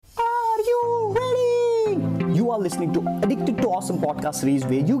listening to Addicted to Awesome podcast series,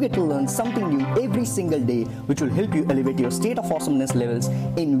 where you get to learn something new every single day, which will help you elevate your state of awesomeness levels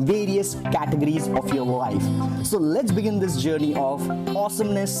in various categories of your life. So let's begin this journey of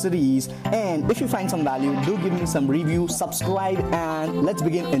awesomeness series. And if you find some value, do give me some review, subscribe, and let's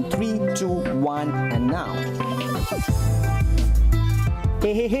begin in 3, 2, 1, and now.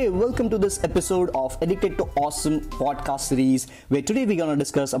 Hey, welcome to this episode of Addicted to Awesome podcast series, where today we're gonna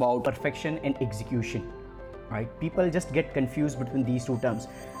discuss about perfection and execution. Right? People just get confused between these two terms.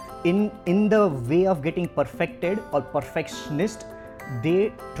 In the way of getting perfected or perfectionist,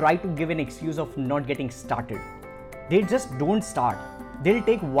 they try to give an excuse of not getting started. They just don't start. They'll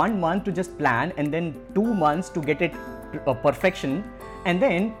take 1 month to just plan and then 2 months to get it perfection, and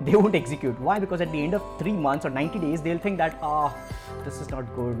then they won't execute. Why? Because at the end of 3 months or 90 days, they'll think that, this is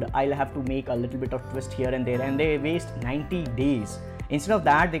not good, I'll have to make a little bit of twist here and there, and they waste 90 days. Instead of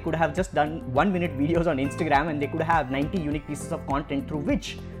that, they could have just done 1-minute videos on Instagram, and they could have 90 unique pieces of content through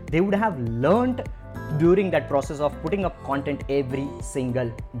which they would have learned during that process of putting up content every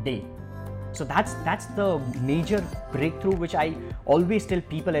single day. So that's the major breakthrough which I always tell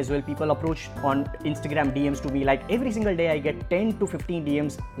people as well. People approach on Instagram DMs to me like every single day I get 10 to 15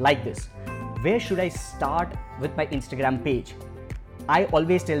 DMs like this. Where should I start with my Instagram page? I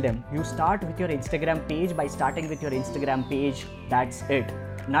always tell them, you start with your Instagram page by starting with your Instagram page. That's it.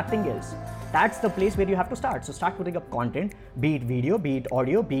 Nothing else. That's the place where you have to start. So start putting up content, be it video, be it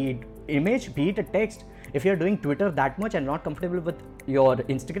audio, be it image, be it a text. If you're doing Twitter that much and not comfortable with your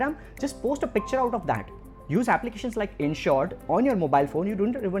Instagram, just post a picture out of that. Use applications like InShot on your mobile phone. You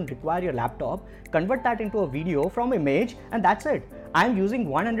don't even require your laptop. Convert that into a video from image, and that's it. I'm using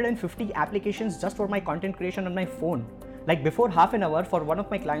 150 applications just for my content creation on my phone. Like before half an hour, for one of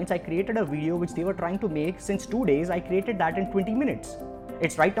my clients, I created a video which they were trying to make since 2 days. I created that in 20 minutes.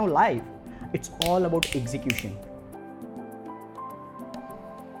 It's right now live. It's all about execution.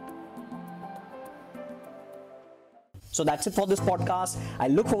 So that's it for this podcast. I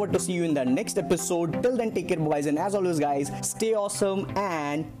look forward to see you in the next episode. Till then, take care, boys, and as always, guys, stay awesome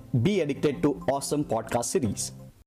and be addicted to awesome podcast series.